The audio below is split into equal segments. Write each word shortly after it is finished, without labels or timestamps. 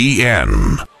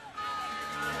EN.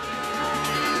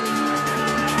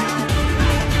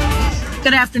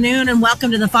 Good afternoon and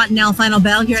welcome to the Fontanelle Final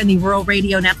Bell here on the Rural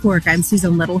Radio Network. I'm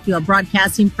Susan Littlefield,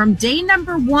 broadcasting from day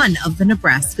number 1 of the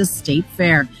Nebraska State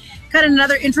Fair. Got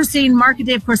another interesting market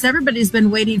day. Of course, everybody's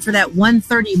been waiting for that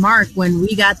 1:30 mark when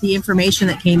we got the information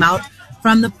that came out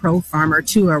from the Pro Farmer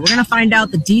Tour. We're going to find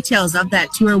out the details of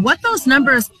that tour, what those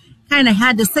numbers kind of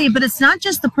had to say, but it's not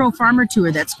just the Pro Farmer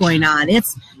Tour that's going on.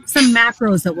 It's some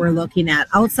macros that we're looking at,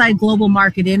 outside global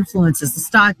market influences, the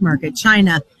stock market,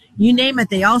 China, you name it.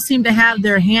 They all seem to have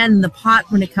their hand in the pot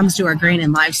when it comes to our grain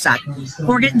and livestock.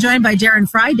 We're getting joined by Darren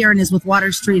Frye. Darren is with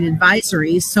Water Street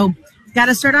Advisories. So got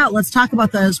to start out. Let's talk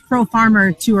about those Pro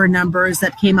Farmer Tour numbers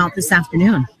that came out this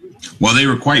afternoon. Well, they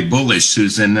were quite bullish,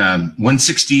 Susan.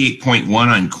 168.1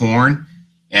 on corn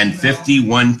and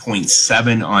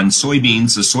 51.7 on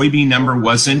soybeans. The soybean number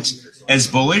wasn't as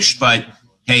bullish, but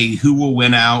hey, who will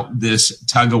win out this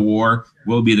tug of war?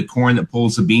 Will it be the corn that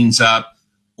pulls the beans up,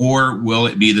 or will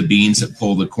it be the beans that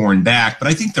pull the corn back? But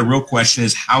I think the real question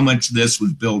is how much of this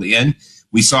was built in.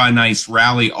 We saw a nice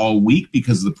rally all week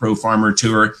because of the Pro Farmer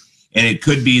Tour, and it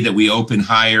could be that we open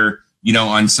higher,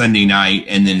 on Sunday night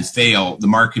and then fail. The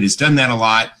market has done that a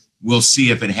lot. We'll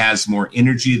see if it has more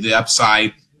energy to the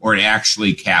upside or it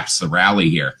actually caps the rally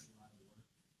here.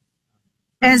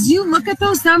 As you look at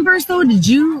those numbers, though, did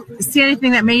you see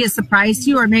anything that made a surprise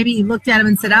to you, or maybe you looked at them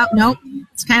and said, oh, nope,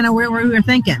 it's kind of where we were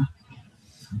thinking?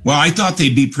 Well, I thought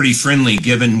they'd be pretty friendly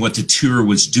given what the tour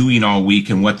was doing all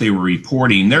week and what they were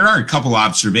reporting. There are a couple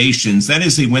observations. That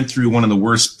is, they went through one of the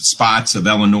worst spots of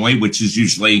Illinois, which is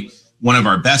usually one of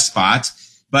our best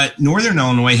spots. But Northern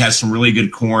Illinois has some really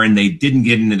good corn. They didn't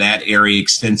get into that area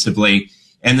extensively.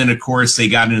 And then, of course, they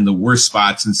got into the worst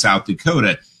spots in South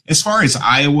Dakota. As far as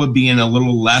Iowa being a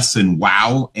little less than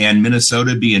wow and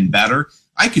Minnesota being better,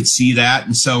 I could see that.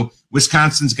 And so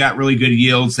Wisconsin's got really good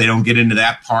yields. They don't get into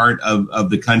that part of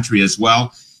the country as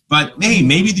well. But hey,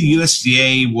 maybe the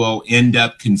USDA will end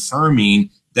up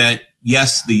confirming that,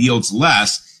 yes, the yield's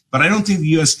less, but I don't think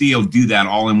the USDA will do that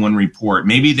all in one report.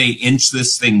 Maybe they inch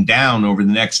this thing down over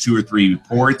the next 2 or 3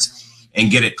 reports and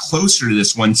get it closer to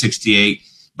this 168.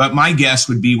 But my guess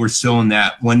would be we're still in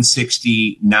that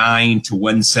 169 to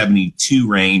 172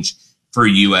 range for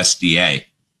USDA.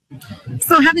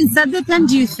 So having said that, then,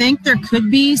 do you think there could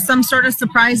be some sort of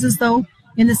surprises, though,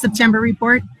 in the September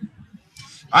report?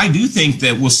 I do think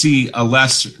that we'll see a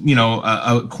less,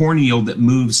 a corn yield that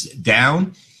moves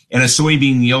down and a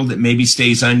soybean yield that maybe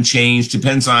stays unchanged.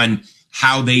 Depends on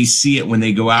how they see it when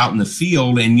they go out in the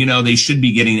field. And, they should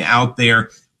be getting out there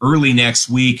early next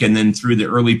week and then through the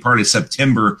early part of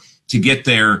September to get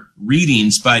their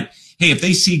readings. But hey, if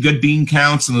they see good bean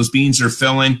counts and those beans are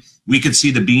filling, we could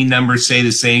see the bean number stay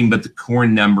the same, but the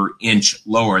corn number inch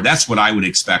lower. That's what I would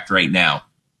expect right now.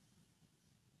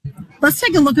 Let's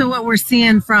take a look at what we're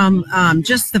seeing from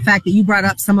just the fact that you brought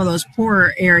up some of those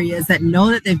poorer areas that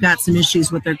know that they've got some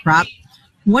issues with their crop.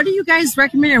 What do you guys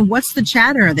recommend, and what's the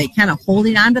chatter? Are they kind of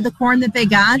holding on to the corn that they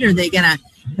got? Are they gonna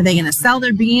sell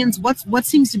their beans? What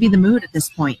seems to be the mood at this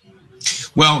point?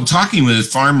 Well, talking with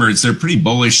farmers, they're pretty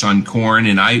bullish on corn,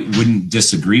 and I wouldn't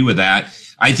disagree with that.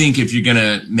 I think if you're going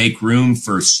to make room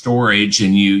for storage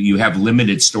and you have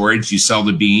limited storage, you sell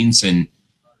the beans and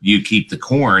you keep the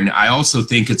corn. I also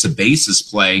think it's a basis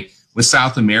play with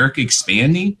South America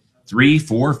expanding 3,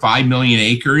 4, 5 million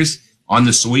acres on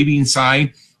the soybean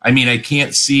side. I mean, I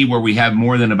can't see where we have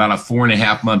more than about a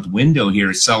 4.5 month window here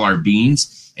to sell our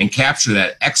beans and capture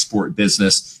that export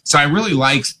business. So I really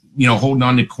like, holding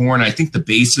on to corn. I think the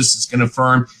basis is going to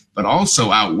firm, but also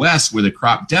out west where the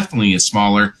crop definitely is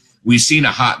smaller. We've seen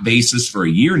a hot basis for a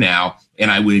year now, and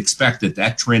I would expect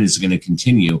that trend is going to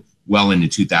continue well into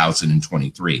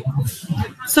 2023.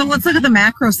 So let's look at the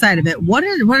macro side of it. What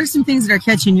are some things that are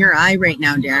catching your eye right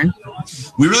now, Darren?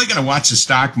 We really got to watch the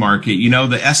stock market.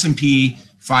 The S&P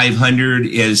 500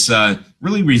 is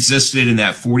really resisted in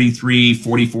that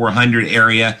 4,400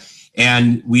 area,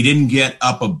 and we didn't get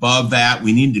up above that.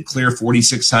 We needed to clear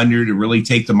 4,600 to really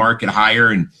take the market higher,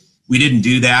 and we didn't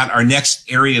do that. Our next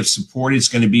area of support is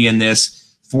going to be in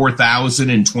this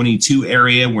 4,022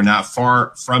 area. We're not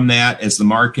far from that as the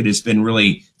market has been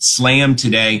really slammed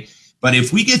today. But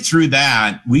if we get through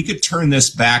that, we could turn this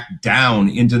back down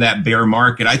into that bear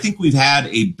market. I think we've had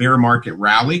a bear market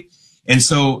rally. And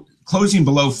so closing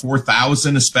below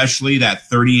 4,000, especially that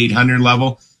 3,800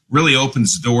 level, really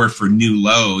opens the door for new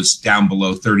lows down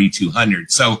below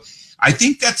 3,200. So I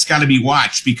think that's got to be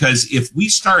watched, because if we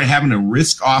start having a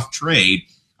risk off trade,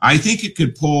 I think it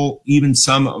could pull even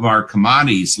some of our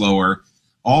commodities lower,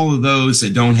 all of those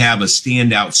that don't have a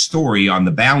standout story on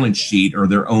the balance sheet or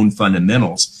their own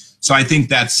fundamentals. So I think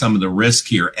that's some of the risk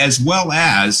here, as well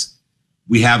as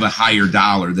we have a higher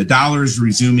dollar. The dollar is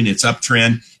resuming its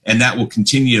uptrend, and that will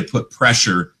continue to put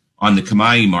pressure on the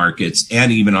commodity markets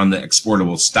and even on the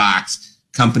exportable stocks,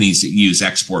 companies that use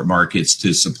export markets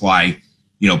to supply,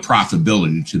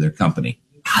 profitability to their company.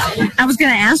 I was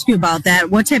going to ask you about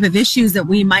that. What type of issues that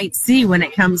we might see when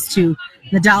it comes to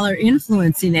the dollar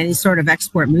influencing any sort of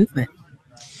export movement?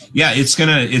 Yeah, it's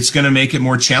gonna make it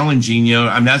more challenging.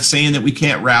 I'm not saying that we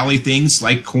can't rally things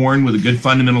like corn with a good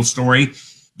fundamental story,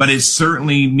 but it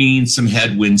certainly means some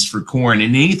headwinds for corn.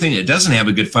 And anything that doesn't have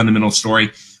a good fundamental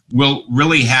story will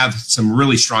really have some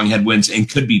really strong headwinds and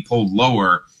could be pulled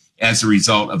lower as a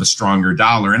result of a stronger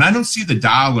dollar. And I don't see the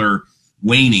dollar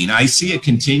waning. I see it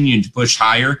continuing to push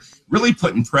higher, really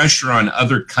putting pressure on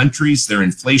other countries, their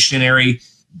inflationary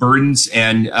burdens,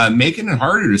 and making it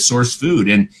harder to source food.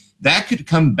 And that could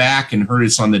come back and hurt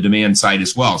us on the demand side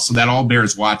as well. So that all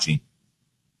bears watching.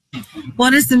 Well,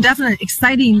 it is some definite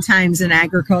exciting times in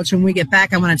agriculture. When we get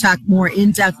back, I want to talk more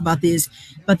in depth about the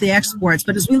exports.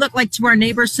 But as we look to our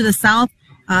neighbors to the south,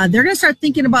 they're going to start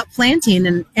thinking about planting.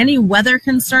 And any weather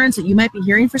concerns that you might be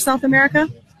hearing for South America?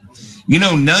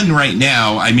 None right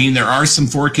now. I mean, there are some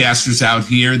forecasters out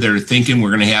here that are thinking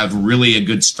we're going to have really a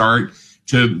good start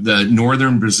to the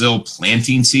northern Brazil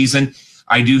planting season.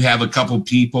 I do have a couple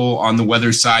people on the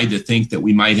weather side that think that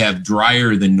we might have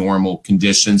drier than normal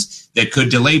conditions that could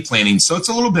delay planting. So it's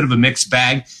a little bit of a mixed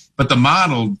bag, but the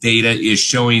model data is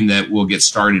showing that we'll get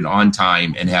started on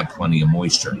time and have plenty of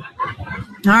moisture.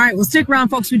 All right, well, stick around,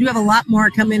 folks. We do have a lot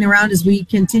more coming around as we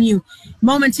continue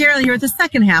momentarily here at the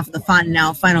second half of the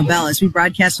Fontanelle Final Bell as we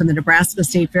broadcast from the Nebraska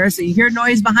State Fair. So you hear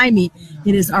noise behind me.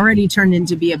 It has already turned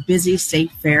into be a busy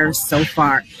state fair so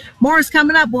far. More is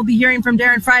coming up. We'll be hearing from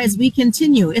Darren Frye as we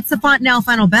continue. It's the Fontanelle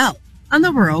Final Bell on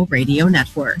the Rural Radio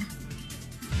Network.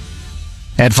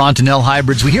 At Fontanelle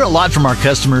Hybrids, we hear a lot from our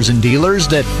customers and dealers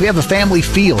that we have a family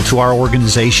feel to our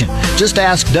organization. Just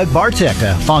ask Doug Bartek,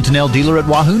 a Fontanelle dealer at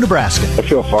Wahoo, Nebraska. I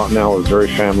feel Fontanelle is very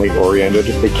family-oriented.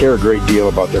 They care a great deal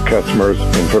about their customers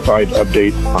and provide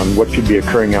updates on what could be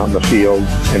occurring out in the field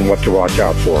and what to watch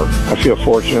out for. I feel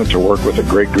fortunate to work with a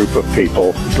great group of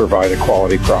people who provide a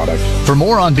quality product. For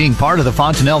more on being part of the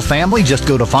Fontanelle family, just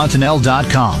go to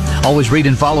fontanelle.com. Always read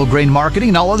and follow grain marketing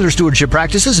and all other stewardship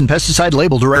practices and pesticide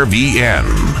label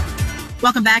direction.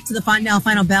 Welcome back to the Fontanelle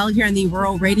Final Bell here on the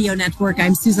Rural Radio Network.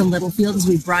 I'm Susan Littlefield as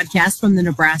we broadcast from the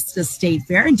Nebraska State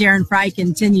Fair, and Darren Frye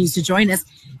continues to join us.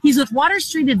 He's with Water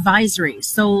Street Advisory.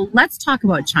 So let's talk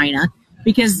about China,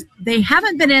 because they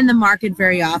haven't been in the market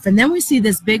very often. Then we see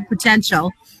this big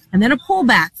potential and then a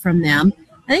pullback from them.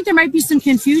 I think there might be some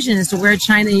confusion as to where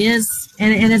China is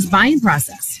in its buying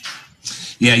process.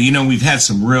 Yeah, we've had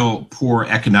some real poor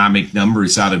economic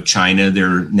numbers out of China.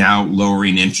 They're now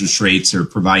lowering interest rates. They're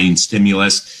providing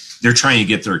stimulus. They're trying to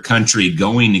get their country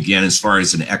going again as far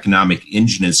as an economic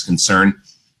engine is concerned.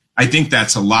 I think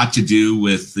that's a lot to do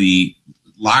with the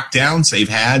lockdowns they've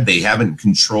had. They haven't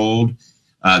controlled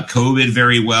COVID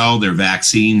very well. Their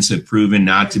vaccines have proven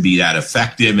not to be that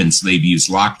effective, and so they've used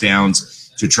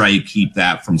lockdowns to try to keep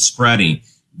that from spreading.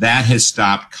 That has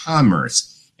stopped commerce.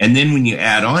 And then when you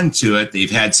add on to it, they've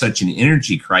had such an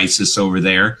energy crisis over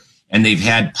there, and they've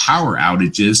had power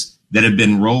outages that have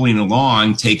been rolling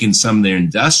along, taking some of their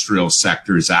industrial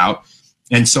sectors out.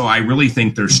 And so I really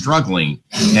think they're struggling.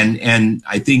 And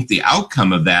I think the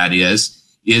outcome of that is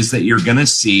that you're going to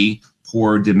see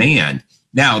poor demand.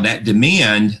 Now, that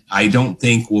demand, I don't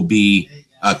think will be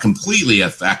completely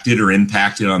affected or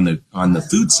impacted on the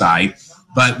food side,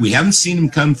 but we haven't seen them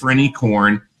come for any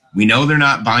corn. We know they're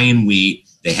not buying wheat.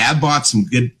 They have bought some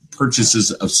good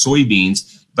purchases of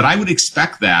soybeans, but I would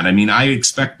expect that. I mean, I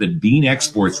expect the bean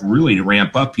exports really to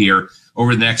ramp up here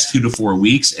over the next 2 to 4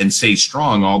 weeks and stay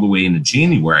strong all the way into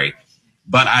January.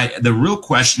 But the real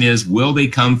question is, will they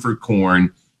come for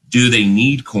corn? Do they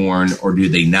need corn or do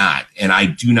they not? And I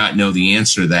do not know the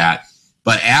answer to that.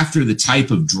 But after the type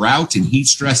of drought and heat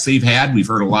stress they've had, we've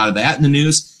heard a lot of that in the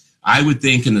news. I would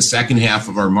think in the second half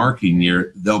of our marketing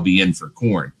year, they'll be in for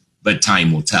corn, but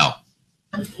time will tell.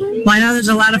 Well, I know there's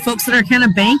a lot of folks that are kind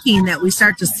of banking that we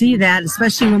start to see that,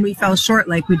 especially when we fell short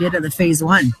like we did at the phase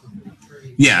one.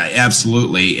 Yeah,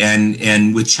 absolutely.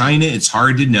 And with China, it's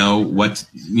hard to know what,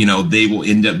 they will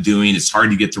end up doing. It's hard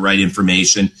to get the right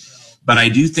information. But I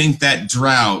do think that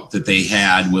drought that they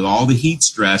had with all the heat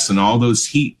stress and all those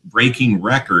heat breaking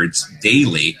records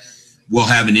daily will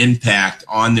have an impact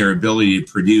on their ability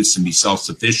to produce and be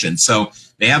self-sufficient. So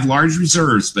they have large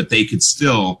reserves, but they could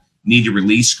still need to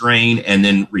release grain and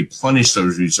then replenish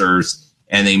those reserves,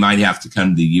 and they might have to come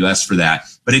to the U.S. for that.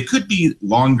 But it could be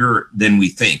longer than we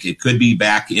think. It could be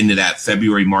back into that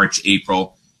February, March,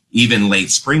 April. even late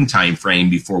spring time frame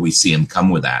before we see them come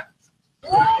with that.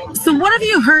 So what have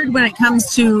you heard when it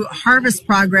comes to harvest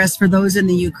progress for those in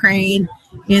the Ukraine,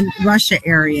 in Russia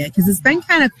area? Because it's been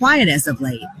kind of quiet as of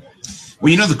late.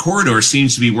 Well, the corridor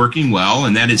seems to be working well,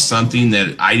 and that is something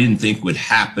that I didn't think would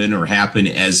happen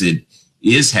as it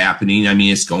is happening. I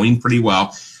mean, it's going pretty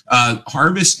well.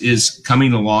 Harvest is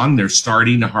coming along. They're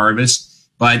starting to harvest,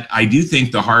 but I do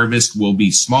think the harvest will be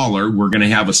smaller. We're going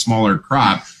to have a smaller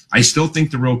crop. I still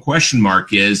think the real question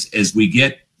mark is, as we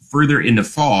get further into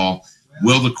fall,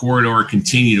 will the corridor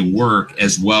continue to work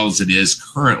as well as it is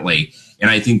currently? And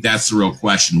I think that's the real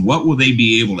question. What will they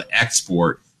be able to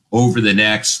export over the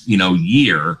next,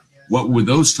 year? What would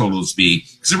those totals be?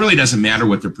 Because it really doesn't matter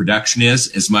what their production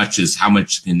is as much as how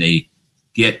much can they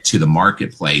get to the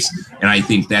marketplace. And I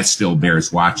think that still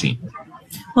bears watching.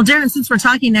 Well, Darren, since we're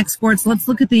talking exports, let's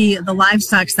look at the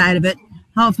livestock side of it.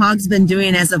 How have hogs been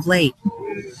doing as of late?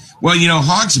 Well,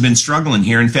 hogs have been struggling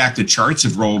here. In fact, the charts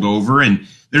have rolled over, and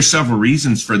there's several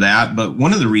reasons for that. But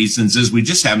one of the reasons is we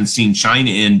just haven't seen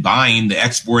China in buying. The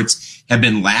exports have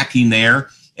been lacking there,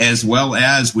 as well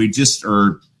as we just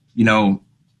are,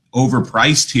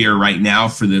 overpriced here right now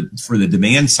for the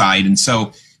demand side. And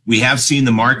so we have seen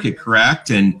the market correct.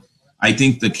 And I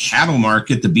think the cattle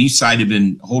market, the beef side, have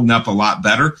been holding up a lot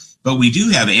better. But we do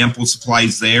have ample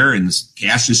supplies there, and the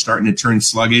cash is starting to turn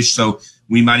sluggish. So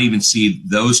we might even see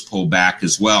those pull back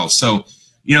as well. So,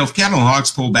 if cattle and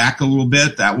hogs pull back a little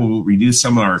bit, that will reduce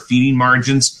some of our feeding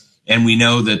margins. And we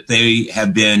know that they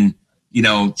have been,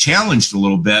 challenged a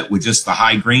little bit with just the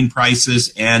high grain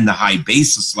prices and the high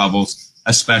basis levels,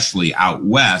 especially out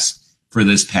west for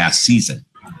this past season.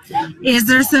 Is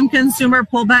there some consumer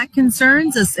pullback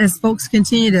concerns as folks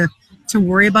continue to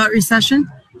worry about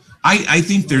recession? I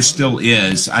think there still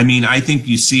is. I mean, I think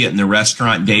you see it in the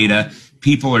restaurant data.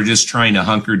 People are just trying to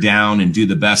hunker down and do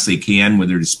the best they can with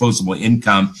their disposable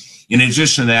income. In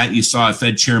addition to that, you saw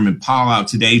Fed Chairman Powell out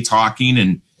today talking,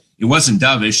 and it wasn't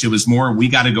dovish. It was more, we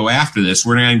got to go after this.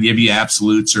 We're not going to give you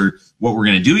absolutes or what we're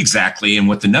going to do exactly and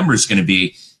what the number is going to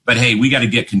be. But, hey, we got to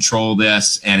get control of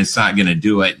this, and it's not going to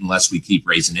do it unless we keep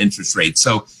raising interest rates.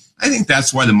 So I think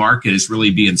that's why the market is really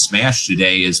being smashed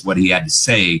today, is what he had to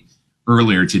say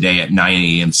earlier today at 9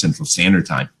 a.m. Central Standard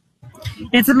Time.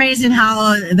 It's amazing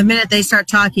how the minute they start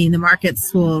talking, the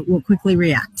markets will quickly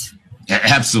react.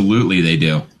 Absolutely, they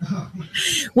do.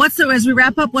 As we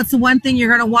wrap up, what's the one thing you're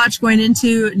going to watch going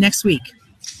into next week?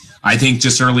 I think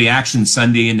just early action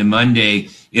Sunday into Monday.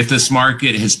 If this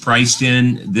market has priced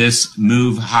in this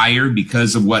move higher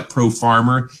because of what Pro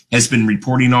Farmer has been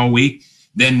reporting all week,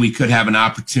 then we could have an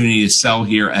opportunity to sell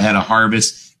here ahead of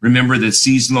harvest. Remember that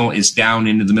seasonal is down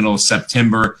into the middle of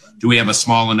September. Do we have a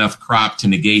small enough crop to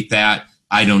negate that?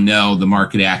 I don't know. The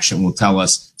market action will tell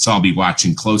us. So I'll be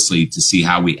watching closely to see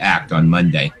how we act on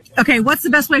Monday. Okay, what's the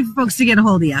best way for folks to get a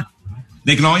hold of you?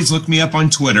 They can always look me up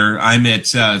on Twitter. I'm at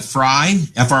Frye,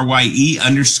 FRYE_WSS.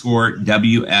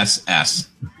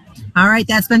 All right,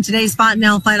 that's been today's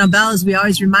Fontanelle Final Bell. As we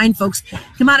always remind folks,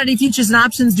 commodity futures and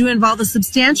options do involve a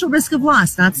substantial risk of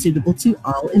loss, not suitable to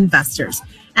all investors.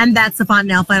 And that's the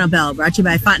Fontanelle Final Bell, brought to you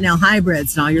by Fontanelle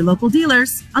Hybrids and all your local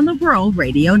dealers on the Rural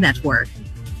Radio Network.